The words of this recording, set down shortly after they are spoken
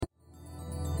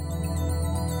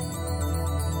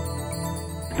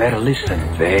Better listen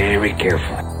very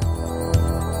carefully.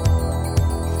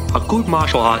 A good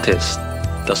martial artist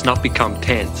does not become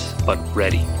tense, but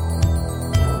ready.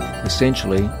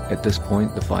 Essentially, at this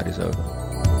point, the fight is over.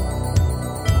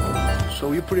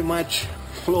 So you pretty much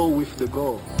flow with the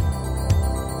goal.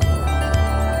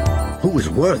 Who is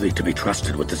worthy to be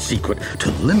trusted with the secret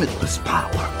to limitless power?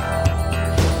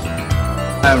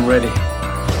 I'm ready.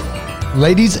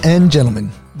 Ladies and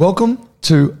gentlemen, welcome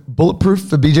to Bulletproof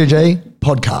for BJJ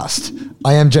podcast.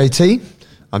 I am JT.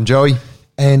 I'm Joey.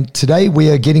 And today we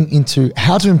are getting into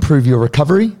how to improve your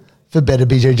recovery for better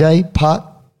BJJ part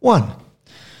 1.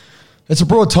 It's a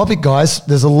broad topic, guys.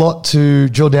 There's a lot to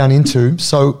drill down into.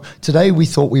 So today we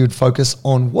thought we would focus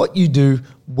on what you do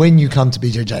when you come to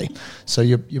BJJ. So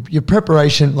your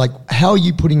preparation, like how are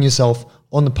you putting yourself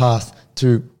on the path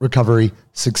to recovery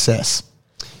success?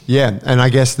 Yeah, and I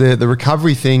guess the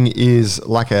recovery thing is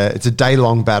it's a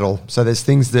day-long battle. So there's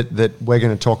things that we're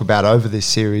going to talk about over this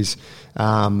series.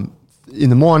 In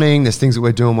the morning, there's things that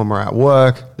we're doing when we're at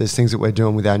work. There's things that we're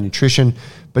doing with our nutrition.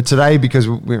 But today, because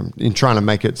we're in trying to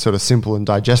make it sort of simple and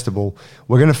digestible,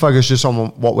 we're going to focus just on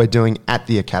what we're doing at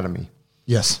the academy.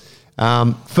 Yes.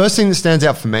 First thing that stands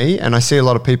out for me, and I see a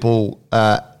lot of people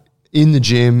in the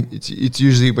gym, it's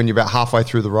usually when you're about halfway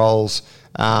through the rolls,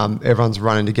 everyone's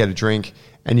running to get a drink,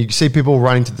 and you see people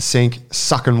running to the sink,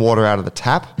 sucking water out of the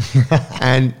tap.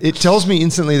 And it tells me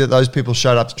instantly that those people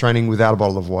showed up to training without a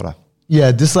bottle of water.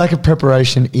 Yeah, this lack of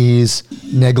preparation is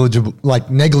negligible.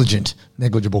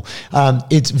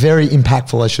 It's very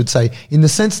impactful, I should say, in the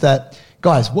sense that,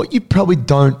 guys, what you probably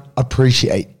don't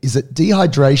appreciate is that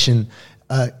dehydration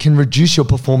can reduce your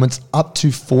performance up to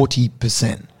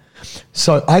 40%.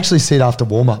 So I actually see it after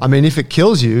warm-up. I mean, if it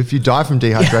kills you, if you die from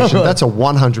dehydration, that's a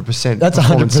 100% that's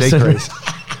performance 100% decrease.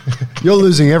 You're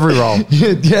losing every roll.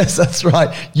 Yes, that's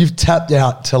right. You've tapped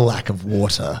out to lack of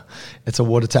water. It's a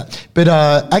water tap. But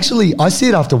actually, I see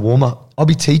it after warm-up. I'll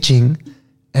be teaching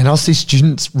and I'll see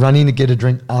students running to get a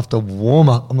drink after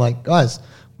warm-up. I'm like, guys,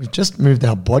 we've just moved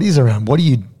our bodies around. What are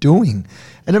you doing?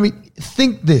 And I mean,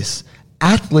 think this.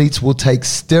 Athletes will take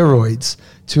steroids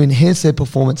to enhance their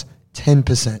performance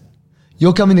 10%.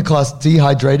 You're coming to class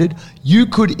dehydrated. You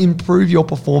could improve your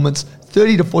performance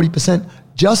 30 to 40%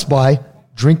 just by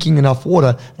drinking enough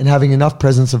water and having enough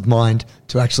presence of mind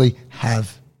to actually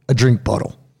have a drink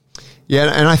bottle.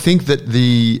 Yeah, and I think that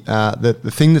the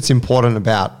thing that's important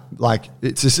about,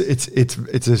 it's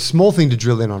a small thing to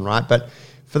drill in on, right? But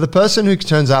for the person who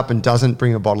turns up and doesn't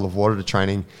bring a bottle of water to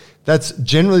training, that's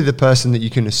generally the person that you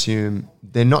can assume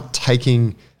they're not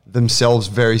taking themselves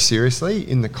very seriously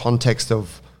in the context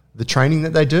of the training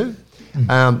that they do.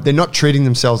 They're not treating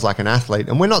themselves like an athlete.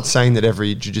 And we're not saying that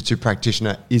every jiu-jitsu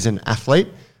practitioner is an athlete,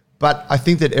 but I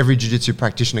think that every jiu-jitsu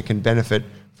practitioner can benefit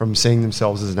from seeing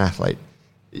themselves as an athlete.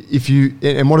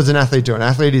 And what does an athlete do? An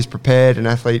athlete is prepared. An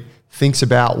athlete thinks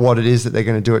about what it is that they're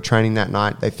going to do at training that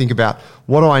night. They think about,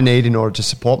 what do I need in order to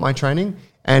support my training?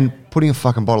 And putting a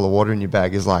fucking bottle of water in your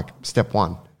bag is like step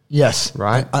one. Yes.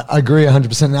 Right? I agree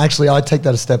 100%. And actually, I take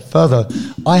that a step further.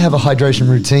 I have a hydration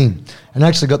routine. And I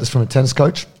actually got this from a tennis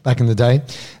coach back in the day.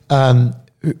 And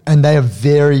they are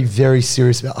very, very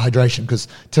serious about hydration because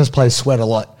tennis players sweat a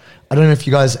lot. I don't know if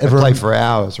you guys ever... play for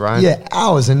hours, right? Yeah,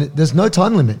 hours. And there's no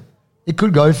time limit. It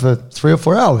could go for 3 or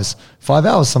 4 hours, 5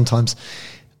 hours sometimes.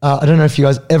 I don't know if you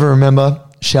guys ever remember,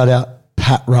 shout out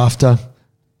Pat Rafter,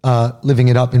 living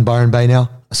it up in Byron Bay now.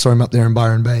 I saw him up there in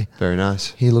Byron Bay. Very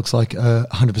nice. He looks like a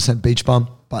 100% beach bum,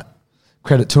 but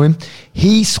credit to him.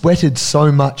 He sweated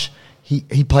so much.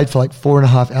 He played for like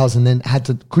 4.5 hours and then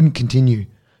couldn't continue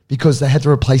because they had to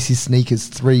replace his sneakers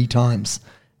 3 times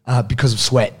because of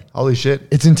sweat. Holy shit.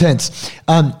 It's intense.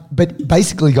 But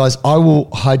basically, guys, I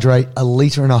will hydrate 1.5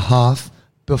 liters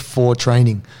before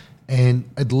training, and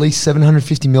at least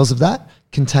 750 mils of that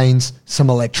contains some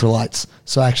electrolytes.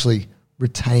 So I actually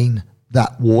retain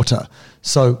that water.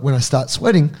 So when I start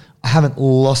sweating, I haven't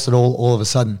lost it all of a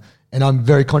sudden. And I'm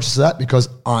very conscious of that because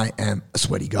I am a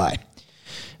sweaty guy.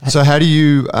 So how do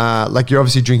you, you're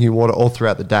obviously drinking water all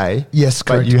throughout the day. Yes,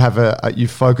 correct. But you have you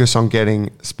focus on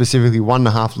getting specifically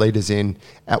 1.5 liters in.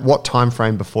 At what time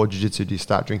frame before jiu-jitsu do you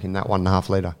start drinking that 1.5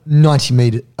 liter?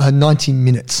 90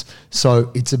 minutes.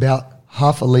 So it's about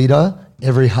half a liter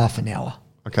every half an hour.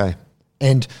 Okay.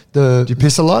 And do you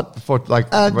piss a lot before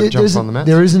jumps on the mat?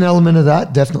 There is an element of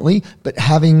that, definitely. But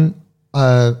having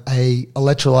a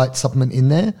electrolyte supplement in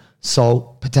there,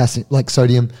 salt, potassium, like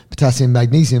sodium, potassium,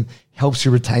 magnesium, helps you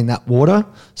retain that water,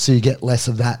 so you get less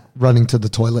of that running to the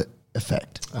toilet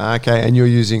effect. Okay, and you're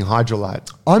using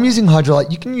Hydralyte. I'm using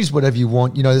Hydralyte. You can use whatever you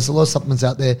want. You know, there's a lot of supplements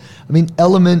out there. I mean,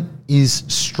 Element is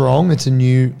strong. It's a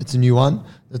new one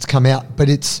that's come out, but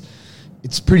it's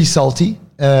It's pretty salty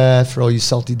for all you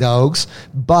salty dogs,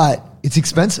 but it's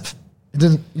expensive.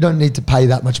 You don't need to pay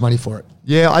that much money for it.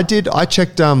 Yeah, I did. I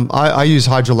checked. I use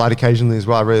Hydrolyte occasionally as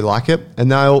well. I really like it.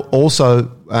 And they'll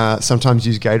also sometimes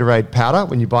use Gatorade powder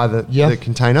when you buy the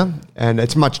container. And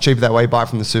it's much cheaper that way. You buy it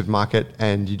from the supermarket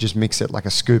and you just mix it like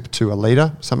a scoop to a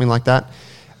litre, something like that.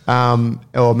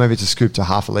 Or maybe it's a scoop to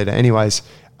half a litre. Anyways,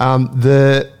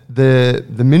 the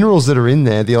minerals that are in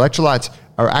there, the electrolytes,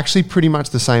 are actually pretty much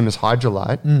the same as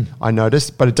Hydrolyte, I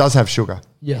noticed, but it does have sugar.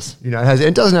 Yes. You know,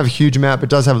 it doesn't have a huge amount, but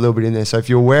it does have a little bit in there. So if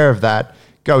you're aware of that,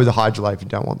 go with the Hydrolyte if you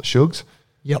don't want the sugars.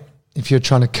 Yep. If you're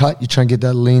trying to cut, you're trying to get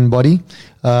that lean body,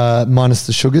 minus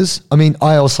the sugars. I mean,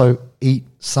 I also eat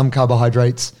some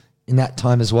carbohydrates in that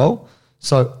time as well.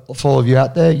 So for all of you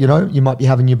out there, you know, you might be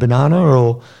having your banana,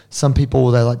 or some people,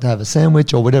 they like to have a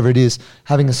sandwich or whatever it is.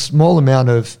 Having a small amount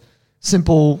of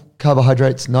simple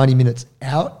carbohydrates 90 minutes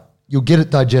out, you'll get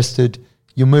it digested,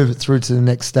 you'll move it through to the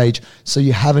next stage. So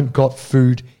you haven't got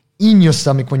food in your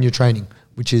stomach when you're training,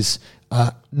 which is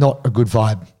not a good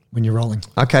vibe when you're rolling.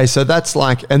 Okay, so that's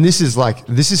like, and this is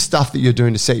stuff that you're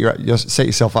doing to set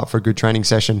yourself up for a good training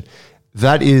session.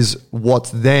 That is what's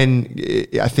then,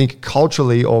 I think,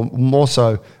 culturally, or more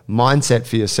so mindset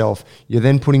for yourself. You're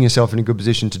then putting yourself in a good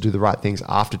position to do the right things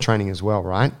after training as well,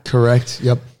 right? Correct.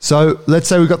 Yep. So let's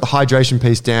say we've got the hydration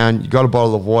piece down. You got a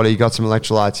bottle of water. You got some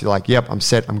electrolytes. You're like, yep, I'm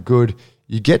set. I'm good.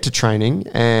 You get to training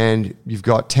and you've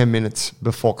got 10 minutes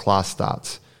before class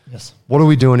starts. Yes. What are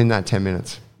we doing in that 10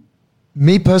 minutes?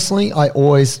 Me personally, I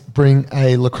always bring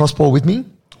a lacrosse ball with me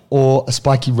or a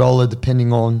spiky roller,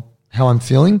 depending on how I'm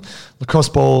feeling. Lacrosse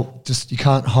ball, just you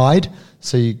can't hide.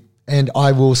 And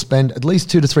I will spend at least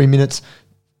 2 to 3 minutes.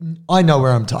 I know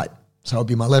where I'm tight. So it'll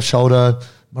be my left shoulder,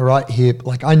 my right hip.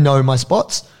 Like, I know my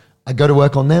spots. I go to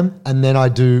work on them, and then I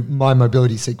do my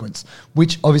mobility sequence,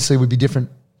 which obviously would be different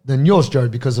than yours, Joe,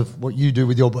 because of what you do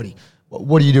with your body.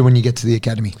 What do you do when you get to the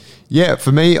academy? Yeah,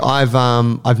 for me,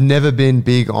 I've never been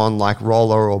big on like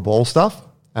roller or ball stuff,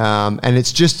 and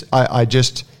it's just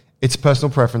it's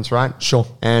personal preference, right? Sure.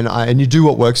 And you do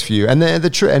what works for you. And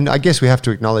and I guess we have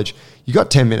to acknowledge you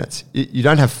got 10 minutes. You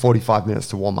don't have 45 minutes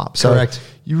to warm up. So correct.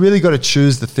 You really got to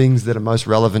choose the things that are most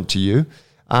relevant to you.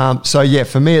 So yeah,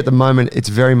 for me at the moment, it's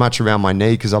very much around my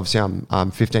knee, because obviously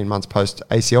I'm 15 months post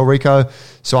ACL Rico.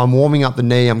 So I'm warming up the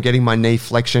knee. I'm getting my knee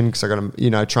flexion because I got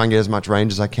to, try and get as much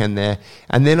range as I can there.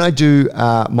 And then I do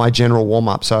my general warm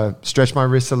up. So stretch my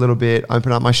wrists a little bit,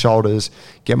 open up my shoulders,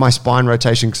 get my spine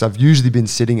rotation, because I've usually been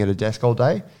sitting at a desk all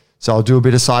day. So I'll do a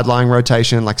bit of side lying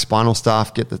rotation, like spinal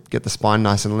stuff, get the spine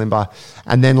nice and limber.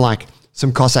 And then like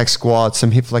some Cossack squats,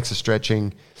 some hip flexor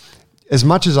stretching, as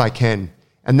much as I can.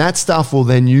 And that stuff will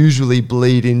then usually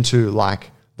bleed into like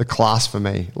the class for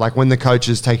me. Like when the coach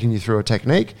is taking you through a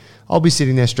technique, I'll be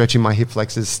sitting there stretching my hip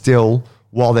flexors still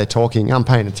while they're talking. I'm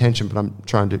paying attention, but I'm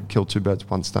trying to kill two birds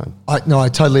with one stone. I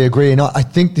totally agree. And I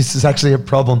think this is actually a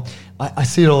problem. I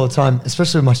see it all the time,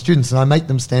 especially with my students, and I make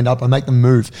them stand up, I make them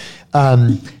move.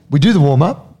 We do the warm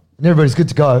up and everybody's good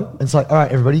to go. And it's like, all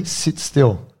right, everybody sit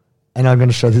still. And I'm going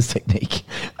to show this technique.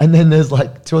 And then there's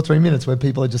like 2 or 3 minutes where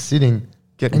people are just sitting,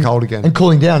 getting cold again. And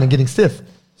cooling down and getting stiff.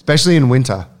 Especially in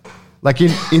winter. Like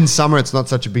in summer, it's not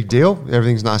such a big deal.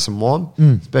 Everything's nice and warm.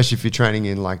 Especially if you're training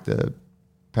in like the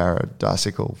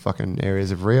paradisical fucking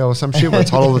areas of Rio or some shit where it's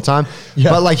hot all the time.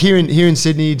 Yeah. But like here in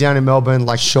Sydney, down in Melbourne,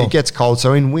 like It gets cold.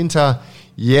 So in winter,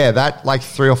 yeah, that like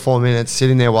 3 or 4 minutes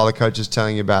sitting there while the coach is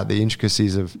telling you about the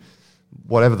intricacies of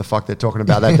whatever the fuck they're talking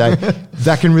about that day,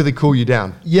 that can really cool you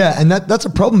down. Yeah, and that's a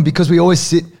problem because we always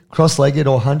sit cross-legged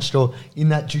or hunched or in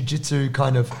that jiu-jitsu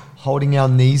kind of holding our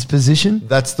knees position.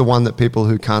 That's the one that people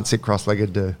who can't sit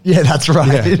cross-legged do. Yeah, that's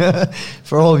right. Yeah.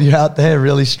 For all of you out there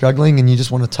really struggling and you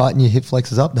just want to tighten your hip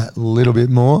flexors up that little bit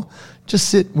more, just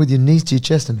sit with your knees to your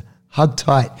chest and hug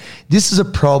tight. This is a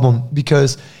problem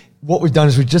because what we've done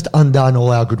is we've just undone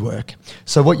all our good work.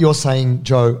 So what you're saying,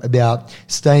 Joe, about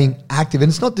staying active, and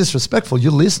it's not disrespectful,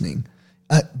 you're listening,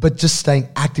 but just staying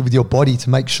active with your body to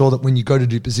make sure that when you go to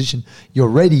do position, you're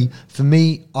ready. For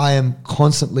me, I am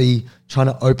constantly trying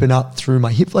to open up through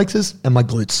my hip flexors and my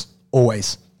glutes,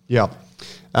 always. Yeah.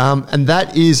 And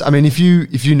that is, I mean, if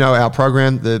you know our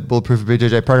program, the Bulletproof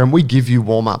BJJ program, we give you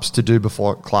warm-ups to do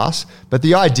before class. But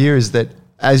the idea is that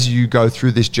as you go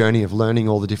through this journey of learning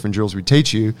all the different drills we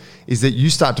teach you, is that you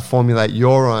start to formulate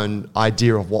your own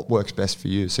idea of what works best for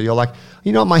you. So you're like,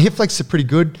 my hip flexors are pretty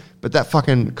good, but that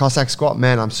fucking Cossack squat,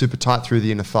 man, I'm super tight through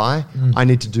the inner thigh. I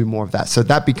need to do more of that. So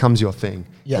that becomes your thing.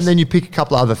 Yes. And then you pick a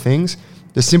couple of other things.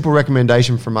 The simple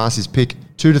recommendation from us is pick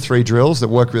 2 to 3 drills that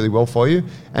work really well for you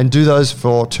and do those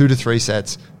for 2 to 3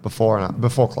 sets before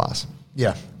class.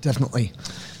 Yeah, definitely.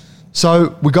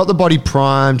 So we got the body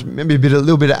primed, maybe a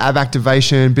little bit of ab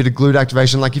activation, a bit of glute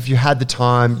activation. Like if you had the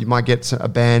time, you might get a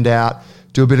band out,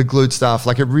 do a bit of glute stuff.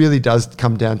 Like it really does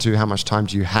come down to how much time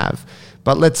do you have.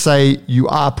 But let's say you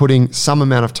are putting some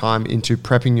amount of time into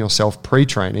prepping yourself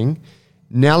pre-training.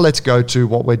 Now let's go to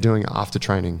what we're doing after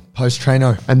training.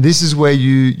 Post-trainer. And this is where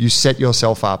you set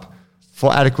yourself up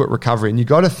for adequate recovery. And you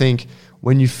got to think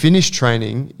when you finish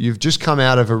training, you've just come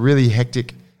out of a really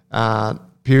hectic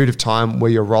period of time where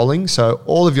you're rolling. So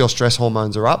all of your stress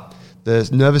hormones are up. The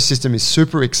nervous system is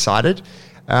super excited.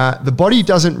 The body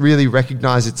doesn't really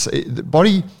recognize the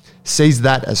body sees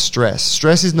that as stress.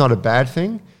 Stress is not a bad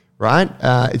thing, right?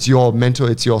 It's your mental,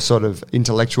 it's your sort of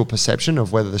intellectual perception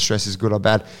of whether the stress is good or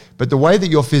bad. But the way that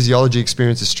your physiology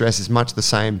experiences stress is much the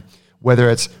same, whether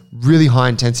it's really high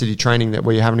intensity training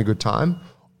where you're having a good time,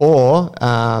 or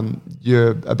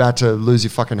you're about to lose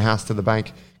your fucking house to the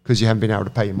bank because you haven't been able to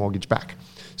pay your mortgage back.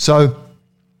 So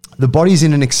the body's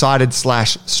in an excited /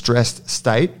 stressed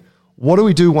state. What do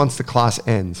we do once the class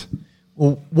ends?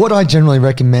 Well, what I generally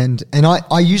recommend, and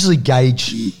I usually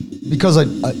gauge, because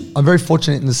I'm very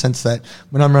fortunate in the sense that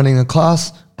when I'm running a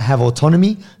class, I have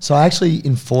autonomy. So I actually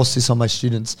enforce this on my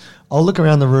students. I'll look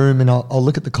around the room and I'll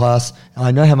look at the class and I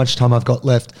know how much time I've got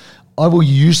left. I will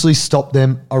usually stop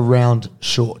them around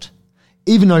short,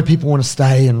 even though people want to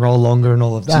stay and roll longer and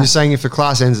all of that. So you're saying if the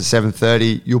class ends at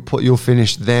 7:30, you'll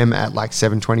finish them at like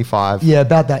 7:25? Yeah,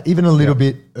 about that. Even a little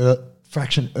bit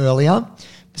fraction earlier.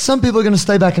 Some people are going to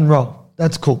stay back and roll.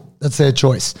 That's cool. That's their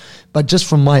choice. But just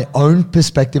from my own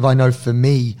perspective, I know for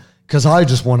me, because I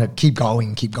just want to keep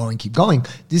going.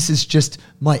 This is just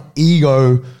my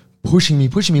ego pushing me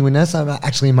when that's not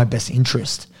actually in my best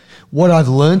interest. What I've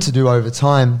learned to do over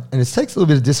time, and it takes a little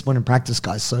bit of discipline and practice,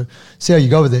 guys, so see how you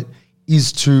go with it,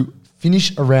 is to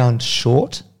finish around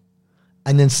short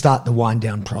and then start the wind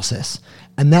down process.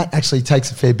 And that actually takes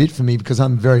a fair bit for me because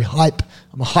I'm very hype.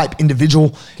 I'm a hype individual.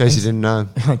 In case you didn't know.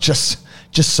 Just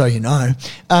so you know.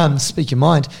 Speak your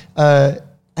mind. And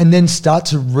then start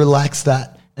to relax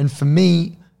that. And for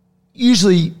me,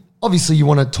 usually, obviously you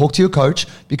want to talk to your coach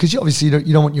because you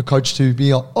don't want your coach to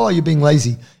be, oh, you're being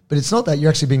lazy. But it's not that. You're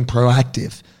actually being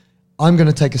proactive. I'm going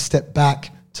to take a step back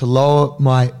to lower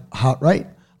my heart rate.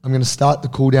 I'm going to start the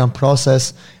cool down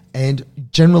process. And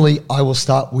generally, I will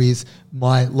start with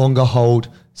my longer hold,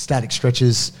 static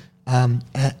stretches,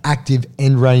 active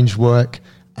end range work,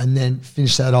 and then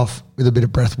finish that off with a bit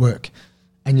of breath work.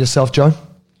 And yourself, Joe?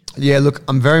 Yeah, look,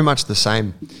 I'm very much the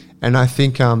same. And I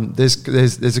think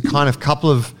there's a kind of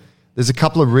couple of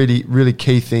really, really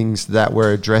key things that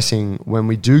we're addressing when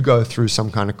we do go through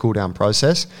some kind of cool down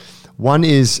process. One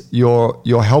is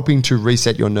you're helping to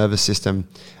reset your nervous system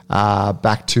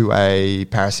back to a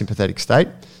parasympathetic state.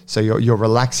 So you're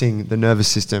relaxing the nervous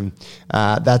system.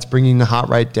 That's bringing the heart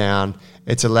rate down.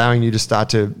 It's allowing you to start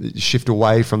to shift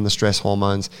away from the stress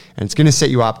hormones, and it's going to set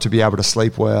you up to be able to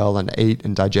sleep well and eat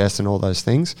and digest and all those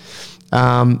things.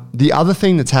 The other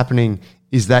thing that's happening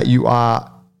is that you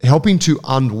are helping to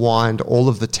unwind all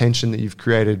of the tension that you've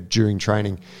created during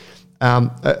training.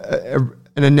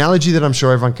 An analogy that I'm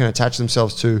sure everyone can attach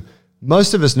themselves to,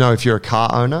 most of us know if you're a car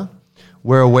owner,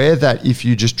 we're aware that if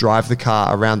you just drive the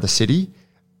car around the city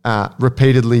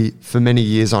repeatedly for many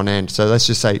years on end, so let's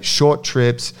just say short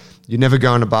trips, you're never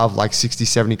going above like 60,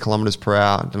 70 kilometers per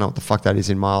hour. I don't know what the fuck that is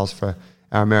in miles for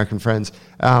our American friends.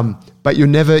 But you're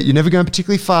never going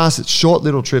particularly fast. It's short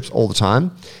little trips all the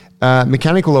time.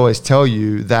 Mechanic will always tell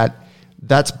you that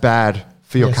that's bad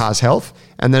for your car's health,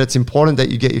 and that it's important that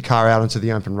you get your car out onto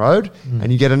the open road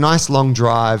and you get a nice long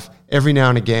drive every now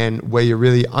and again where you're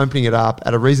really opening it up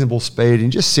at a reasonable speed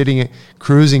and just sitting it,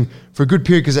 cruising for a good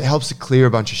period, because it helps to clear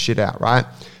a bunch of shit out, right?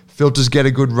 Filters get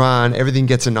a good run, everything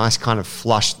gets a nice kind of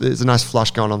flush. There's a nice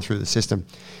flush going on through the system.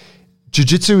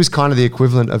 Jiu-jitsu is kind of the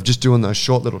equivalent of just doing those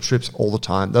short little trips all the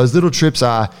time. Those little trips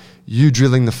are you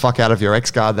drilling the fuck out of your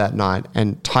X-guard that night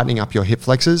and tightening up your hip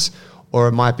flexors, or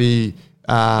it might be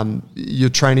you're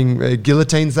training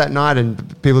guillotines that night and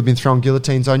people have been throwing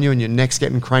guillotines on you and your neck's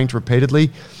getting cranked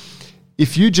repeatedly.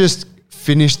 If you just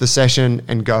finish the session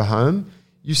and go home,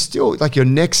 you still, like, your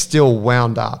neck's still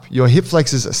wound up. Your hip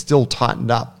flexors are still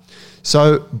tightened up.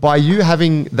 So by you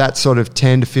having that sort of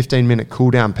 10 to 15 minute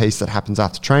cool down piece that happens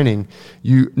after training,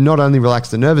 you not only relax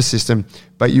the nervous system,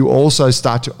 but you also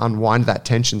start to unwind that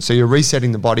tension. So you're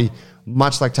resetting the body,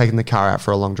 much like taking the car out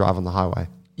for a long drive on the highway.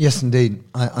 Yes, indeed.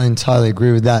 I entirely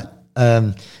agree with that.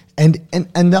 And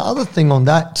the other thing on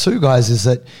that too, guys, is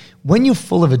that when you're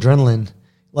full of adrenaline,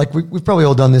 like we've probably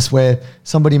all done this, where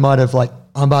somebody might have like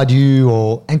armbarred you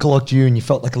or ankle locked you and you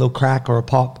felt like a little crack or a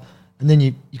pop, and then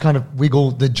you kind of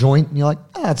wiggle the joint and you're like,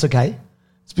 it's okay.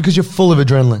 It's because you're full of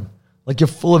adrenaline. Like you're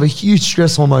full of a huge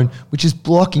stress hormone, which is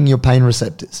blocking your pain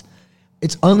receptors.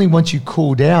 It's only once you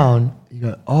cool down, you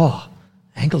go, oh,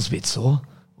 ankle's a bit sore.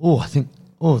 Oh, I think,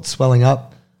 it's swelling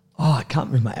up. Oh, I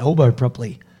can't move my elbow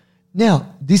properly.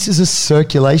 Now, this is a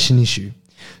circulation issue.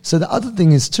 So the other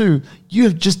thing is too, you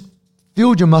have just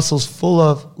filled your muscles full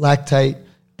of lactate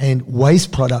and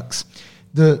waste products.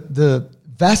 The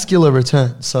vascular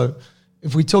return. So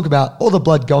if we talk about all the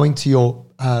blood going to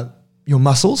your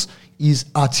muscles is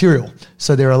arterial.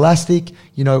 So they're elastic.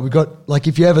 You know, we got, like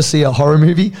if you ever see a horror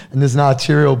movie and there's an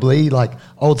arterial bleed, like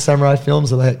old samurai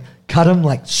films where they cut them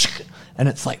like, and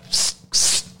it's like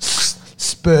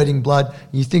spurting blood.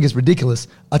 You think it's ridiculous.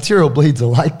 Arterial bleeds are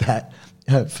like that.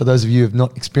 For those of you who have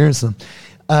not experienced them.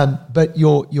 But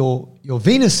your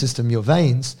venous system, your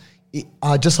veins,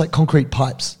 are just like concrete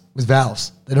pipes with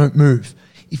valves. They don't move.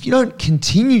 If you don't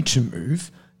continue to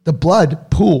move, the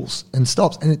blood pools and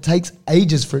stops, and it takes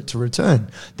ages for it to return.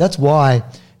 That's why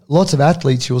lots of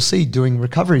athletes you'll see doing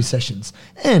recovery sessions.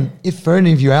 And if for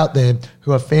any of you out there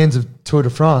who are fans of Tour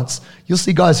de France, you'll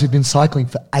see guys who've been cycling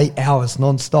for 8 hours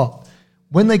nonstop.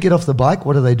 When they get off the bike,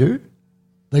 what do?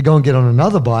 They go and get on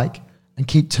another bike and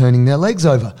keep turning their legs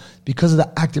over because of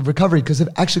the active recovery, because they've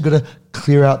actually got to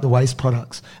clear out the waste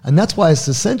products. And that's why it's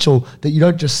essential that you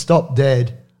don't just stop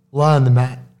dead, lie on the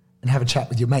mat, and have a chat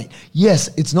with your mate. Yes,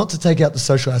 it's not to take out the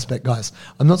social aspect, guys.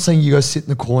 I'm not saying you go sit in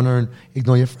the corner and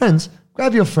ignore your friends.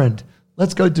 Grab your friend.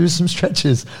 Let's go do some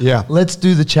stretches. Yeah. Let's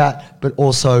do the chat, but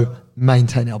also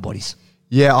maintain our bodies.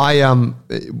 Yeah,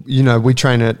 we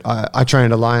train at I train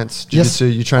at Alliance Jiu-Jitsu.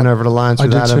 Yes. You train over at Alliance I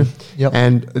with do Adam. too. Yep.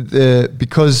 And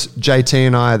because JT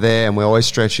and I are there and we're always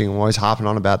stretching and we're always harping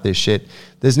on about this shit,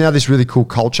 there's now this really cool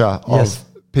culture of Yes.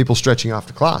 people stretching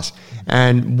after class.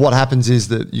 And what happens is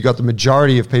that you got the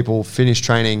majority of people finish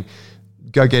training,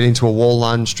 go get into a wall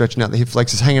lunge, stretching out the hip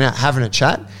flexors, hanging out, having a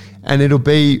chat. And it'll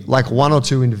be like one or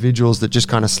two individuals that just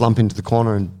kind of slump into the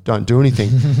corner and don't do anything.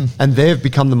 And they've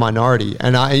become the minority.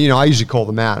 And I usually call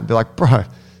them out and be like, bro,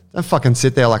 don't fucking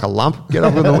sit there like a lump. Get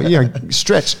up and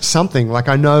stretch something. Like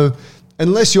I know,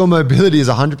 unless your mobility is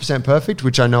 100% perfect,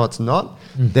 which I know it's not,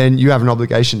 then you have an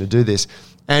obligation to do this.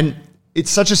 And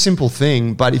it's such a simple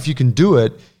thing, but if you can do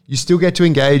it, you still get to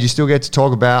engage. You still get to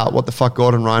talk about what the fuck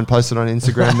Gordon Ryan posted on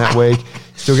Instagram that week.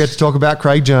 Still get to talk about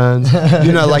Craig Jones.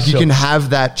 You can have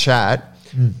that chat,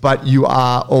 but you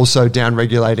are also down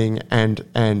regulating and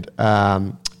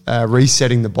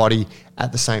resetting the body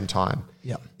at the same time.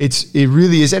 Yeah, it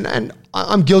really is, and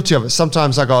I'm guilty of it.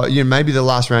 Sometimes I go, maybe the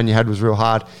last round you had was real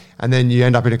hard, and then you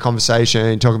end up in a conversation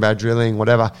and talking about drilling,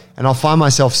 whatever, and I'll find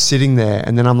myself sitting there,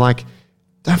 and then I'm like,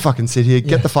 don't fucking sit here,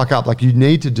 get the fuck up. Like you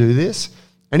need to do this.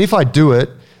 And if I do it,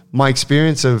 my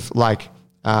experience of like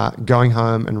going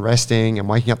home and resting and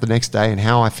waking up the next day and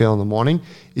how I feel in the morning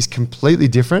is completely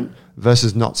different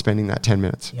versus not spending that 10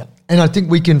 minutes. Yeah. And I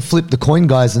think we can flip the coin,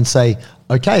 guys, and say,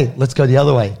 okay, let's go the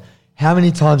other way. How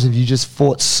many times have you just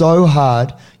fought so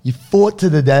hard, you fought to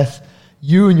the death,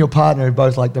 you and your partner are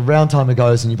both like the round timer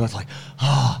goes and you're both like,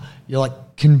 you're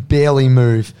like can barely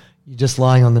move. You're just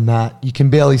lying on the mat. You can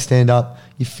barely stand up.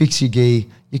 You fix your gi.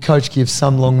 Your coach gives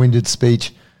some long-winded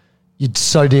speech. You're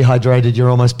so dehydrated, you're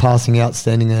almost passing out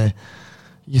standing there.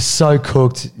 You're so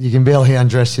cooked, you can barely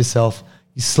undress yourself.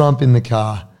 You slump in the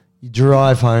car. You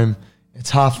drive home. It's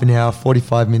half an hour,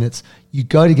 45 minutes. You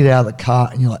go to get out of the car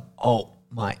and you're like, oh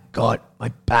my God, my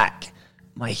back,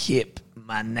 my hip,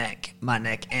 my neck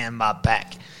and my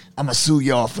back. I'm going to sue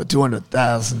you off for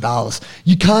 $200,000.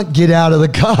 You can't get out of the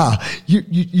car.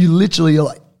 You literally are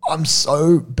like, I'm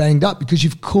so banged up because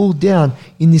you've cooled down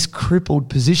in this crippled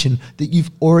position that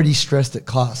you've already stressed at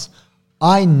class.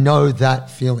 I know that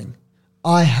feeling.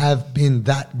 I have been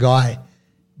that guy,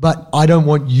 but I don't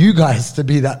want you guys to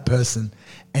be that person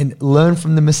and learn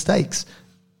from the mistakes.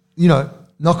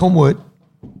 Knock on wood,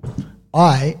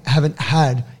 I haven't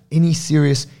had any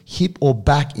serious hip or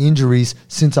back injuries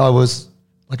since I was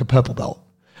like a purple belt.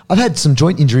 I've had some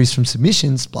joint injuries from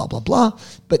submissions, blah, blah, blah,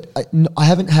 but I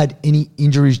haven't had any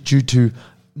injuries due to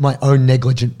my own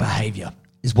negligent behavior,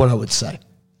 is what I would say.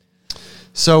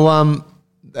 So,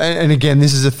 and again,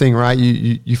 this is a thing, right?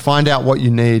 You find out what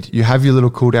you need. You have your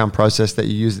little cool down process that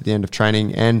you use at the end of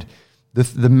training. And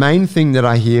the main thing that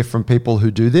I hear from people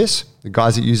who do this, the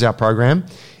guys that use our program,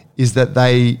 is that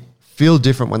they feel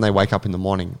different when they wake up in the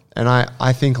morning. And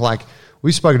I think, like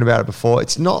we've spoken about it before,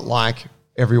 it's not like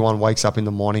everyone wakes up in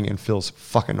the morning and feels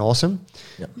fucking awesome.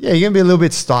 Yep. Yeah, you're gonna be a little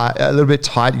bit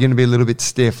tight. You're gonna be a little bit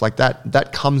stiff. Like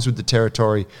that comes with the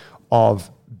territory of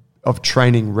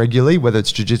training regularly, whether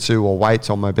it's jiu-jitsu or weights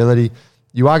or mobility.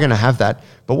 You are gonna have that.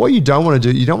 But what you don't want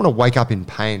to do, you don't want to wake up in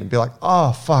pain and be like,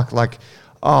 oh fuck, like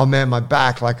oh man, my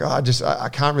back, like I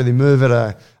can't really move it.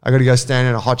 I got to go stand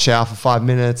in a hot shower for 5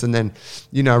 minutes and then,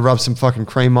 rub some fucking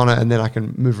cream on it and then I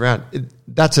can move around.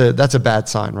 That's a bad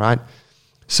sign, right?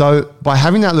 So by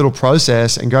having that little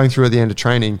process and going through at the end of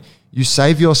training, you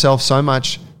save yourself so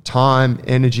much time,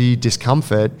 energy,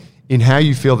 discomfort in how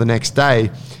you feel the next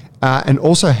day, and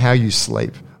also how you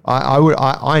sleep.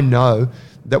 I know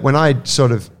that when I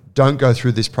sort of don't go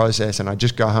through this process and I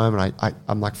just go home and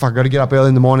I'm like, fuck, I got to get up early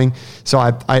in the morning. So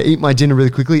I eat my dinner really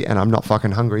quickly and I'm not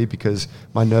fucking hungry because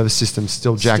my nervous system's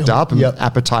still jacked up and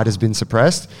appetite has been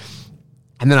suppressed.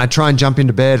 And then I try and jump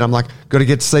into bed. I'm like, got to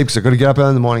get to sleep, so I got to get up early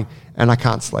in the morning, and I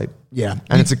can't sleep. Yeah.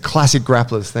 And it's a classic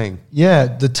grappler's thing. Yeah,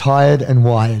 the tired and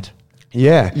wired.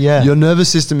 Yeah. Yeah. Your nervous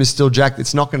system is still jacked.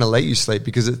 It's not going to let you sleep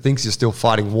because it thinks you're still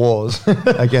fighting wars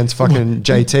against fucking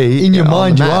JT. In your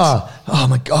mind, you are. Oh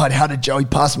my God, how did Joey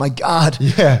pass my guard?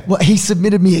 Yeah. Well, he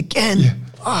submitted me again. Yeah.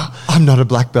 I'm not a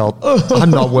black belt. I'm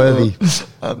not worthy.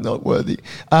 I'm not worthy.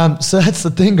 So that's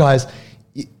the thing, guys.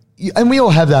 And we all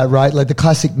have that, right? Like the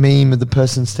classic meme of the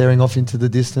person staring off into the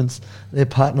distance, their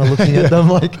partner looking at them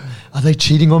like, are they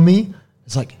cheating on me?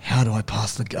 It's like, how do I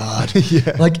pass the guard?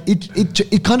 Yeah. Like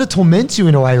it kind of torments you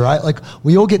in a way, right? Like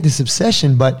we all get this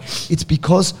obsession, but it's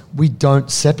because we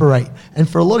don't separate. And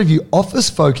for a lot of you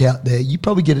office folk out there, you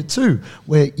probably get it too,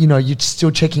 where, you're still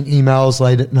checking emails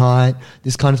late at night,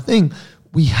 this kind of thing.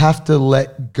 We have to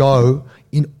let go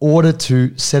in order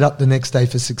to set up the next day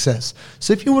for success.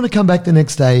 So if you want to come back the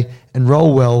next day and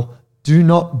roll well, do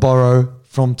not borrow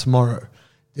from tomorrow.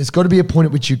 There's got to be a point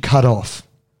at which you cut off.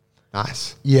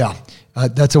 Nice. Yeah.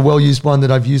 That's a well-used one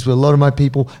that I've used with a lot of my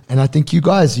people. And I think you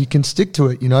guys, you can stick to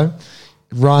it, It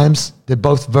rhymes. They're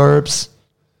both verbs.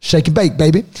 Shake and bake,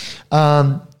 baby.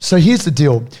 So here's the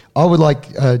deal. I would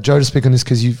like Joe to speak on this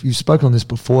because you've spoken on this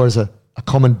before as a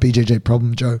common BJJ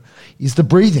problem, Joe, is the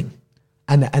breathing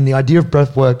and the idea of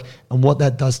breath work and what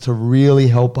that does to really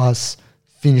help us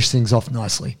finish things off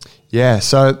nicely. Yeah,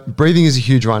 so breathing is a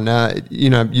huge one. You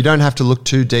don't have to look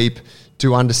too deep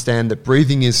to understand that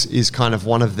breathing is kind of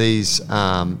one of these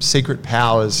secret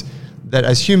powers that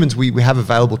as humans we have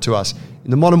available to us. In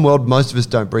the modern world, most of us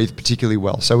don't breathe particularly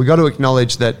well. So we've got to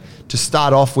acknowledge that to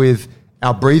start off with,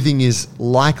 our breathing is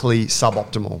likely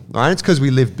suboptimal, right? It's because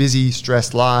we live busy,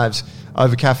 stressed lives,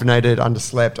 over-caffeinated,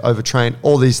 underslept, overtrained,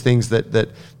 all these things that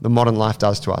the modern life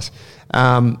does to us.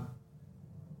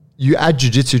 You add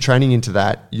jiu-jitsu training into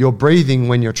that, your breathing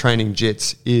when you're training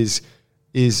jits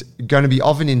is going to be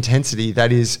of an intensity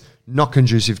that is not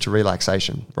conducive to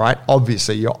relaxation, right?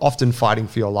 Obviously, you're often fighting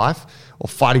for your life or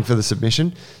fighting for the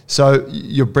submission. So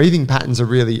your breathing patterns are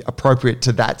really appropriate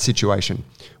to that situation.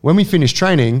 When we finish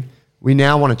training, we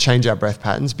now want to change our breath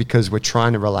patterns because we're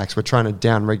trying to relax. We're trying to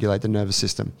down-regulate the nervous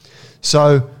system.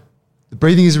 So the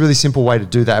breathing is a really simple way to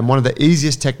do that. And one of the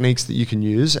easiest techniques that you can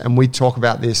use, and we talk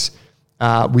about this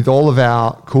with all of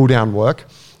our cool-down work,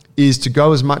 is to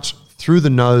go as much through the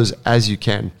nose as you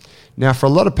can. Now, for a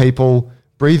lot of people,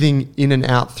 breathing in and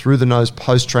out through the nose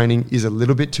post-training is a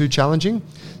little bit too challenging.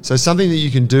 So something that you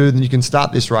can do, and you can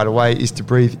start this right away, is to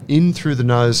breathe in through the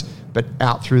nose but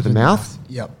out through the mouth.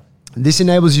 Yep. This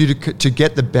enables you to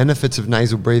get the benefits of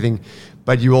nasal breathing,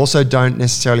 but you also don't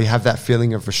necessarily have that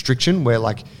feeling of restriction where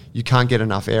like you can't get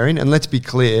enough air in. And let's be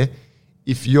clear,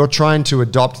 if you're trying to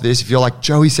adopt this, if you're like,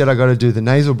 Joey said I got to do the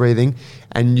nasal breathing,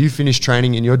 and you finish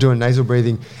training and you're doing nasal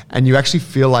breathing and you actually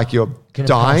feel like you're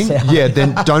dying,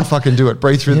 then don't fucking do it.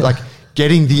 Breathe through, like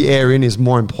getting the air in is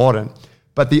more important.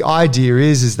 But the idea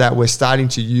is that we're starting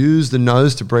to use the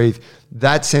nose to breathe.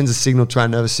 That sends a signal to our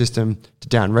nervous system to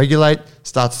down-regulate,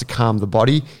 starts to calm the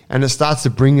body, and it starts to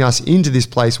bring us into this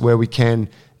place where we can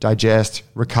digest,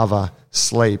 recover,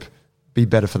 sleep, be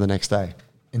better for the next day.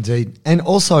 Indeed. And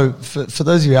also, for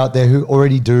those of you out there who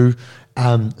already do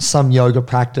some yoga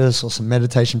practice or some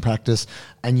meditation practice,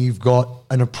 and you've got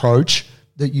an approach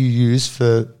that you use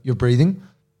for your breathing,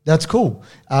 that's cool.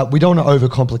 We don't want to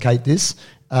overcomplicate this.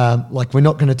 Like we're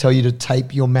not going to tell you to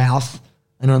tape your mouth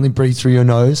and only breathe through your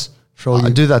nose.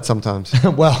 I do that sometimes.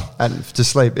 Well, and to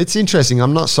sleep. It's interesting.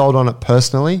 I'm not sold on it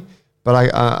personally,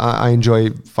 but I enjoy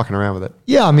fucking around with it.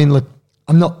 Yeah, I mean, look,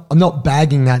 I'm not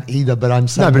bagging that either, but I'm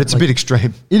saying no, but it's a bit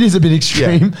extreme. It is a bit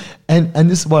extreme, and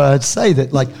this is what I'd say,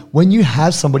 that like when you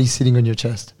have somebody sitting on your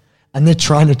chest and they're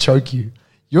trying to choke you,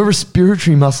 your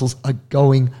respiratory muscles are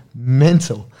going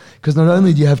mental because not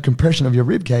only do you have compression of your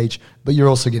rib cage, but you're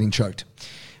also getting choked.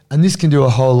 And this can do a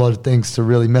whole lot of things to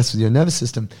really mess with your nervous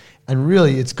system. And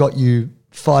really, it's got you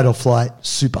fight or flight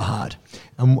super hard.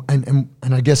 And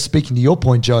I guess speaking to your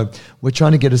point, Joe, we're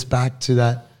trying to get us back to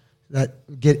that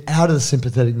get out of the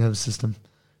sympathetic nervous system,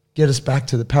 get us back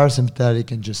to the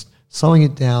parasympathetic and just slowing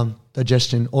it down,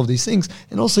 digestion, all of these things.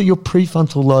 And also your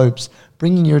prefrontal lobes,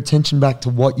 bringing your attention back to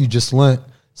what you just learnt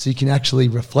so you can actually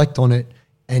reflect on it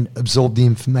and absorb the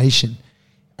information.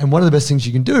 And one of the best things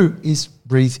you can do is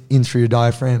breathe in through your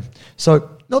diaphragm. So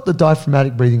not that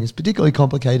diaphragmatic breathing is particularly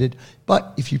complicated,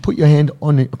 but if you put your hand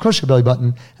on it across your belly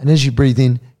button, and as you breathe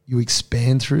in, you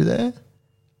expand through there.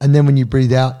 And then when you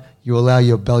breathe out, you allow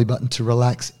your belly button to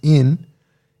relax in.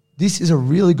 This is a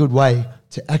really good way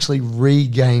to actually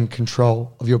regain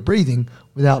control of your breathing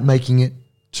without making it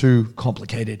too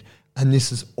complicated. And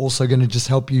this is also going to just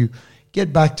help you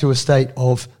get back to a state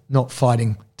of not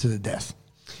fighting to the death.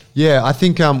 Yeah, I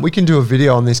think we can do a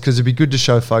video on this because it'd be good to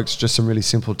show folks just some really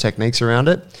simple techniques around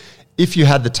it. If you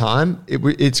had the time,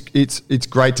 it's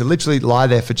great to literally lie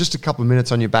there for just a couple of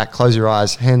minutes on your back, close your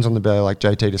eyes, hands on the belly like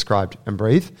JT described, and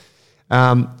breathe.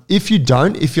 If you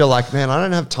don't, if you're like, man, I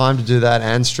don't have time to do that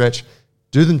and stretch,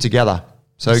 do them together.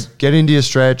 So get into your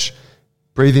stretch,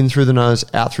 breathe in through the nose,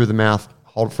 out through the mouth,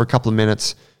 hold it for a couple of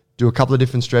minutes, do a couple of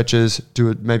different stretches, do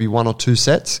it maybe 1 or 2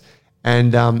 sets,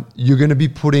 and you're going to be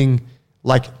putting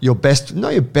like your best,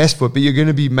 not your best foot, but you're going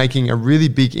to be making a really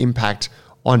big impact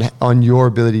on your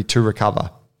ability to recover.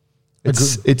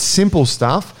 It's simple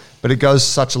stuff, but it goes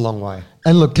such a long way.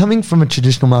 And look, coming from a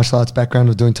traditional martial arts background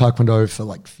of doing Taekwondo for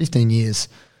like 15 years,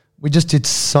 we just did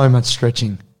so much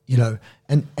stretching, you know,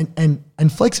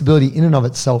 and flexibility in and of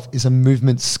itself is a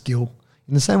movement skill.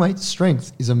 In the same way,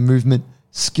 strength is a movement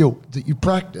skill that you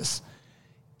practice.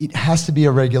 It has to be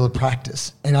a regular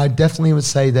practice. And I definitely would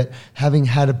say that having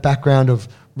had a background of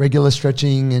regular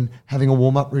stretching and having a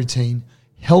warm-up routine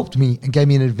helped me and gave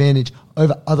me an advantage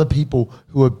over other people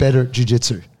who are better at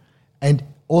jiu-jitsu. And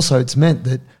also it's meant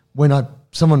that when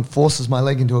someone forces my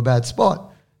leg into a bad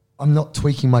spot, I'm not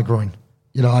tweaking my groin.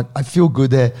 You know, I feel good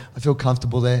there. I feel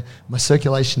comfortable there. My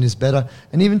circulation is better.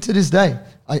 And even to this day,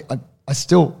 I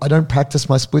don't practice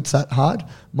my splits that hard.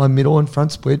 My middle and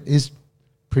front split is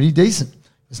pretty decent.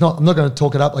 I'm not going to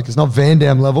talk it up like it's not Van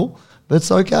Damme level, but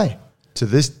it's okay. To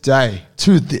this day.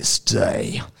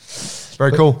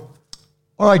 Very cool.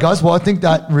 All right, guys. Well, I think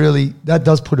that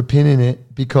does put a pin in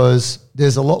it because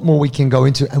there's a lot more we can go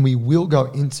into and we will go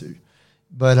into.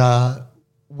 But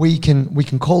we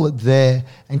can call it there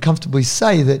and comfortably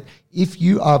say that if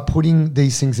you are putting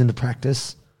these things into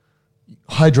practice,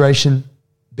 hydration,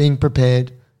 being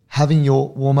prepared, having your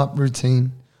warm-up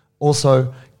routine,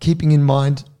 also keeping in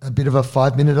mind a bit of a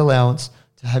 5-minute allowance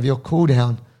to have your cool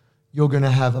down, you're going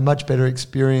to have a much better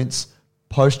experience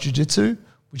post jiu-jitsu,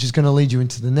 which is going to lead you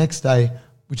into the next day,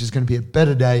 which is going to be a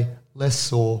better day, less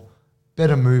sore,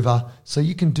 better mover, so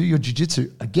you can do your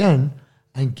jiu-jitsu again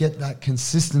and get that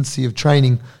consistency of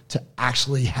training to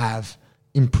actually have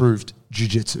improved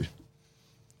jiu-jitsu.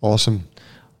 Awesome.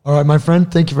 All right, my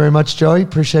friend. Thank you very much, Joey.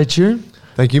 Appreciate you.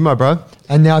 Thank you, my bro.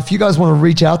 And now if you guys want to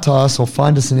reach out to us or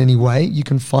find us in any way, you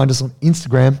can find us on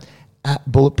Instagram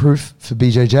at Bulletproof for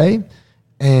BJJ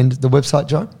and the website,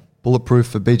 Joe?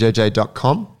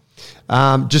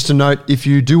 bulletproofforbjj.com. Just a note, if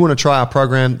you do want to try our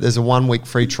program, there's a 1-week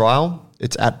free trial.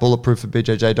 It's at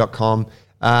bulletproofforbjj.com.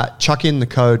 Chuck in the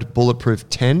code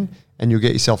bulletproof10 and you'll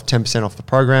get yourself 10% off the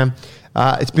program.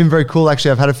 It's been very cool.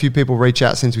 Actually, I've had a few people reach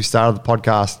out since we started the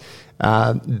podcast.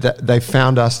 They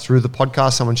found us through the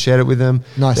podcast. Someone shared it with them.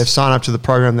 Nice. They've signed up to the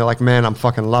program. They're like, man, I'm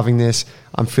fucking loving this.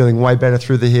 I'm feeling way better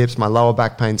through the hips. My lower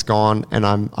back pain's gone and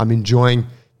I'm enjoying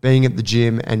being at the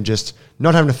gym and just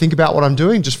not having to think about what I'm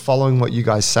doing, just following what you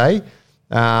guys say.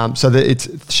 So that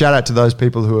it's shout out to those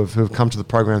people who have come to the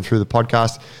program through the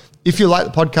podcast. If you like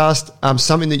the podcast,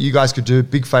 something that you guys could do,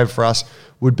 big favor for us,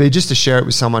 would be just to share it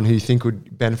with someone who you think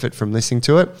would benefit from listening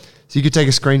to it. So you could take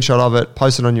a screenshot of it,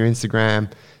 post it on your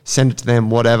Instagram, send it to them,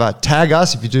 whatever. Tag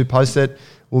us if you do post it.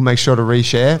 We'll make sure to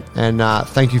reshare. And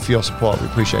thank you for your support. We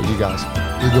appreciate you guys.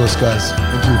 You're yours, guys.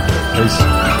 Thank you.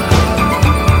 Peace.